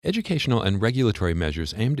Educational and regulatory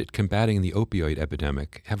measures aimed at combating the opioid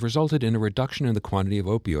epidemic have resulted in a reduction in the quantity of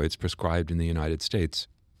opioids prescribed in the United States.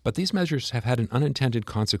 But these measures have had an unintended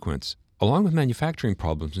consequence. Along with manufacturing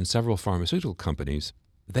problems in several pharmaceutical companies,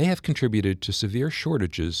 they have contributed to severe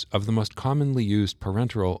shortages of the most commonly used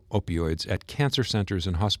parenteral opioids at cancer centers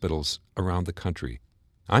and hospitals around the country.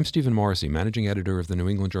 I'm Stephen Morrissey, managing editor of the New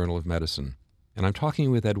England Journal of Medicine, and I'm talking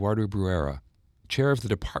with Eduardo Bruera, chair of the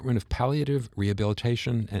Department of Palliative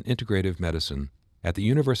Rehabilitation and Integrative Medicine at the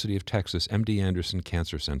University of Texas MD Anderson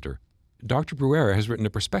Cancer Center. Dr. Bruera has written a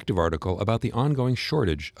perspective article about the ongoing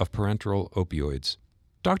shortage of parenteral opioids.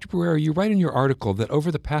 Dr. Bruera, you write in your article that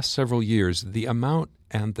over the past several years, the amount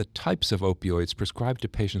and the types of opioids prescribed to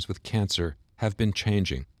patients with cancer have been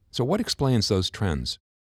changing. So what explains those trends?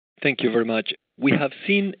 Thank you very much. We have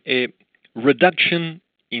seen a reduction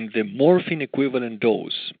in the morphine equivalent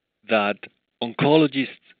dose that oncologists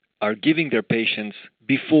are giving their patients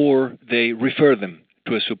before they refer them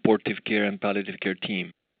to a supportive care and palliative care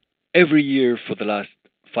team every year for the last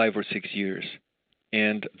 5 or 6 years.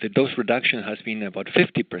 And the dose reduction has been about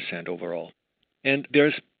 50% overall. And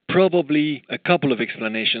there's probably a couple of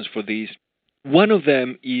explanations for this. One of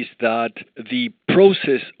them is that the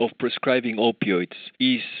process of prescribing opioids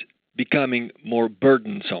is becoming more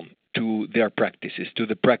burdensome to their practices, to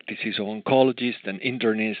the practices of oncologists and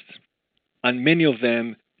internists. And many of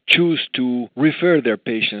them choose to refer their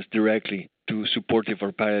patients directly to supportive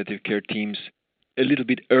or palliative care teams a little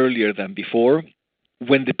bit earlier than before,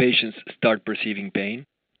 when the patients start perceiving pain,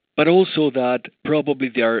 but also that probably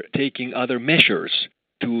they are taking other measures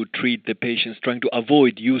to treat the patients, trying to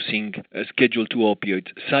avoid using Schedule II opioids,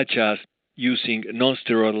 such as using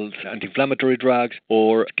non-steroidal anti-inflammatory drugs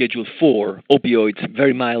or Schedule IV opioids,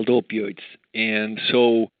 very mild opioids. And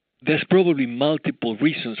so there's probably multiple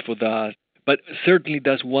reasons for that. But certainly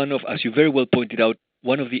that's one of, as you very well pointed out,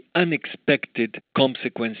 one of the unexpected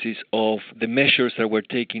consequences of the measures that we're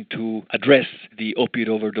taking to address the opioid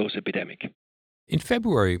overdose epidemic. In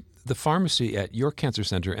February, the pharmacy at your cancer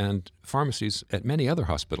center and pharmacies at many other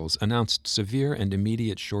hospitals announced severe and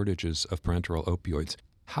immediate shortages of parenteral opioids.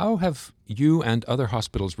 How have you and other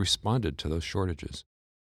hospitals responded to those shortages?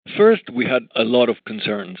 First, we had a lot of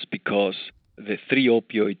concerns because the three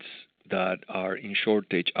opioids that are in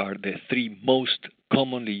shortage are the three most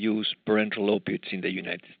commonly used parenteral opioids in the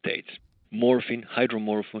United States: morphine,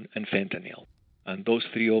 hydromorphone, and fentanyl. And those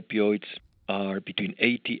three opioids are between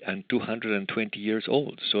 80 and 220 years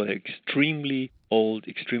old. So they're extremely old,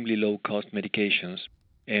 extremely low-cost medications,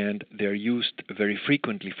 and they're used very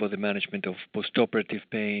frequently for the management of postoperative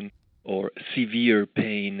pain or severe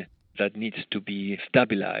pain that needs to be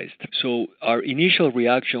stabilized. So our initial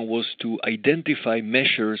reaction was to identify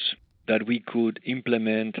measures that we could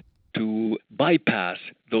implement to bypass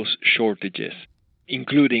those shortages,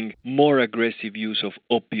 including more aggressive use of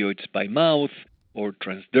opioids by mouth or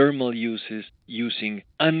transdermal uses, using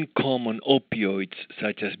uncommon opioids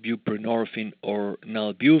such as buprenorphine or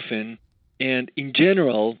nalbuphine. And in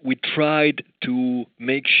general, we tried to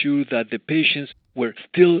make sure that the patients were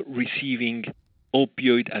still receiving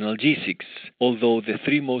opioid analgesics, although the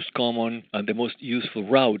three most common and the most useful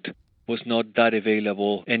route was not that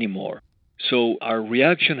available anymore. So our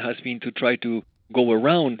reaction has been to try to go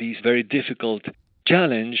around this very difficult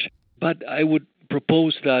challenge, but I would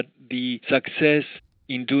propose that the success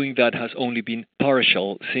in doing that has only been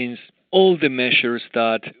partial, since all the measures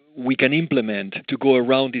that we can implement to go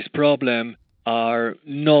around this problem are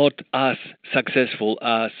not as successful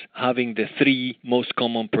as having the three most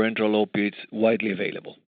common parenteral opioids widely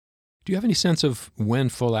available. Do you have any sense of when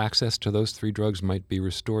full access to those three drugs might be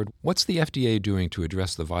restored? What's the FDA doing to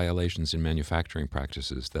address the violations in manufacturing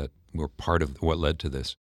practices that were part of what led to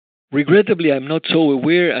this? Regrettably, I'm not so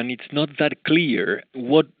aware, and it's not that clear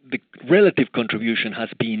what the relative contribution has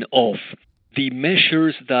been of the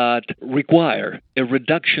measures that require a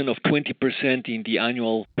reduction of 20% in the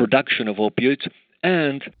annual production of opioids,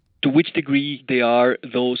 and to which degree they are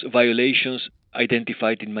those violations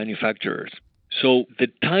identified in manufacturers. So the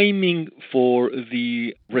timing for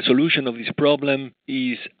the resolution of this problem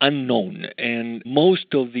is unknown, and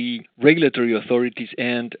most of the regulatory authorities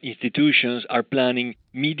and institutions are planning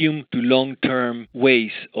medium to long-term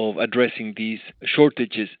ways of addressing these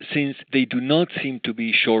shortages, since they do not seem to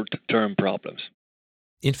be short-term problems.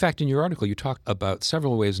 In fact, in your article, you talk about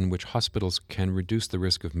several ways in which hospitals can reduce the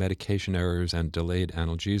risk of medication errors and delayed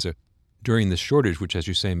analgesia during this shortage, which, as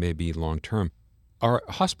you say, may be long-term. Are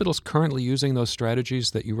hospitals currently using those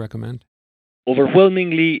strategies that you recommend?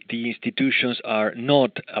 Overwhelmingly, the institutions are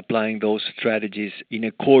not applying those strategies in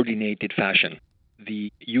a coordinated fashion.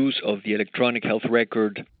 The use of the electronic health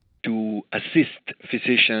record to assist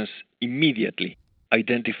physicians immediately,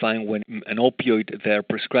 identifying when an opioid they're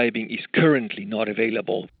prescribing is currently not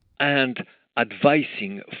available, and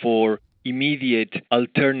advising for immediate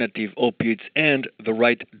alternative opioids and the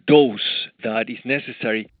right dose that is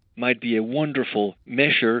necessary might be a wonderful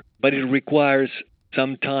measure, but it requires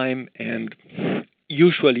some time, and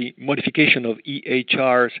usually modification of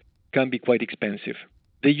EHRs can be quite expensive.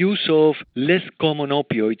 The use of less common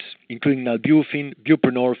opioids, including nalbuphine,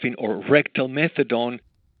 buprenorphine, or rectal methadone,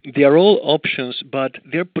 they are all options, but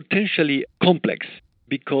they're potentially complex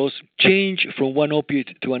because change from one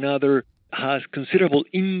opioid to another has considerable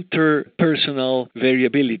interpersonal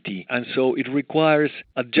variability, and so it requires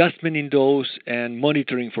adjustment in dose and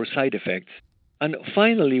monitoring for side effects. And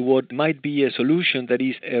finally, what might be a solution that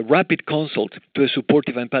is a rapid consult to a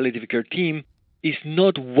supportive and palliative care team is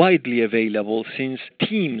not widely available, since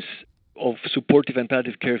teams of supportive and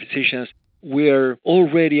palliative care physicians were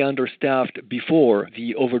already understaffed before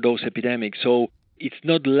the overdose epidemic. So it's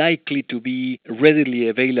not likely to be readily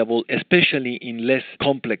available, especially in less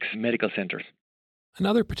complex medical centers.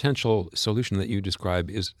 Another potential solution that you describe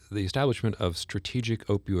is the establishment of strategic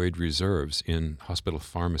opioid reserves in hospital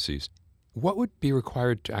pharmacies. What would be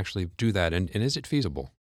required to actually do that, and is it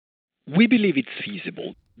feasible? We believe it's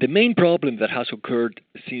feasible. The main problem that has occurred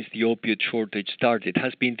since the opioid shortage started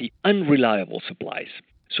has been the unreliable supplies.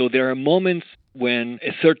 So there are moments when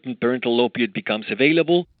a certain parenteral opioid becomes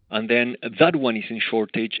available, and then that one is in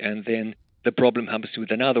shortage, and then the problem happens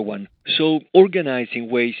with another one. So organizing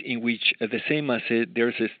ways in which the same as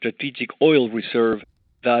there's a strategic oil reserve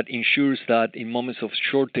that ensures that in moments of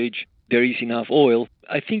shortage there is enough oil,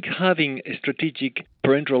 I think having a strategic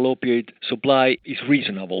parenteral opioid supply is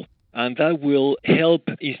reasonable. And that will help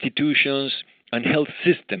institutions and health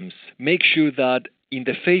systems make sure that in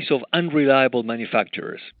the face of unreliable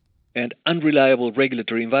manufacturers and unreliable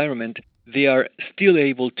regulatory environment, they are still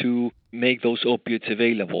able to make those opioids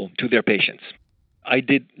available to their patients. I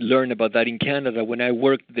did learn about that in Canada when I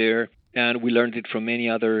worked there, and we learned it from many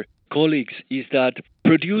other colleagues, is that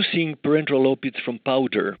producing parenteral opioids from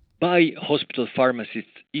powder by hospital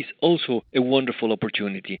pharmacists is also a wonderful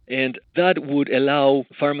opportunity. And that would allow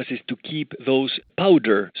pharmacists to keep those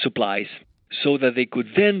powder supplies so that they could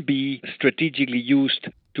then be strategically used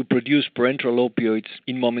to produce parenteral opioids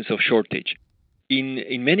in moments of shortage.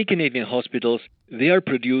 In many Canadian hospitals, they are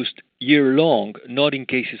produced year-long, not in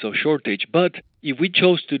cases of shortage. But if we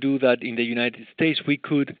chose to do that in the United States, we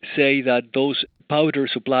could say that those powder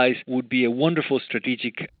supplies would be a wonderful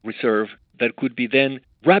strategic reserve that could be then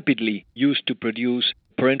rapidly used to produce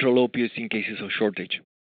parenteral opioids in cases of shortage.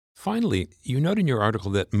 Finally, you note in your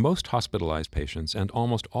article that most hospitalized patients and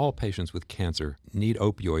almost all patients with cancer need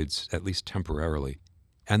opioids, at least temporarily,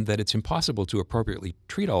 and that it's impossible to appropriately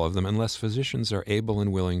treat all of them unless physicians are able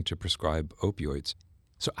and willing to prescribe opioids.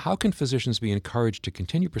 So how can physicians be encouraged to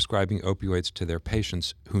continue prescribing opioids to their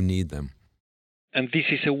patients who need them? And this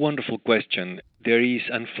is a wonderful question. There is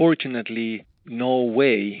unfortunately no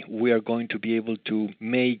way we are going to be able to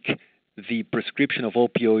make the prescription of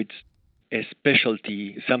opioids a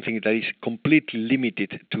specialty, something that is completely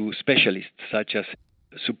limited to specialists such as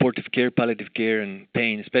supportive care, palliative care, and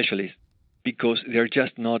pain specialists, because there are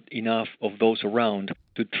just not enough of those around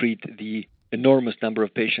to treat the enormous number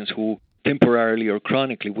of patients who temporarily or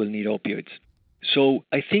chronically will need opioids. So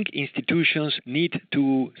I think institutions need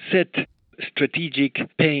to set strategic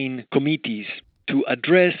pain committees to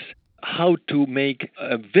address how to make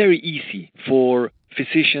it very easy for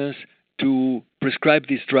physicians to prescribe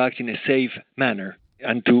these drugs in a safe manner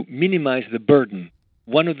and to minimize the burden.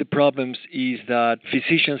 One of the problems is that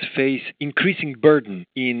physicians face increasing burden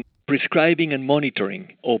in prescribing and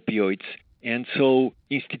monitoring opioids. And so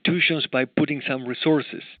institutions, by putting some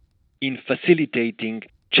resources in facilitating,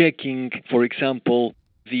 checking, for example,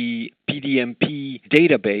 the PDMP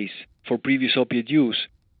database for previous opioid use,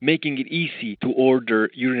 making it easy to order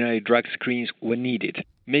urinary drug screens when needed,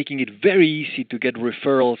 making it very easy to get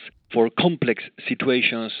referrals for complex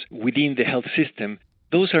situations within the health system.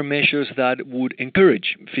 Those are measures that would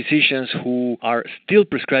encourage physicians who are still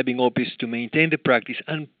prescribing opioids to maintain the practice,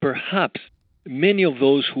 and perhaps many of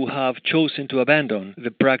those who have chosen to abandon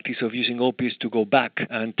the practice of using opioids to go back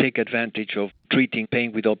and take advantage of treating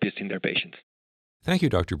pain with opioids in their patients. Thank you,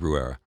 Dr. Bruera.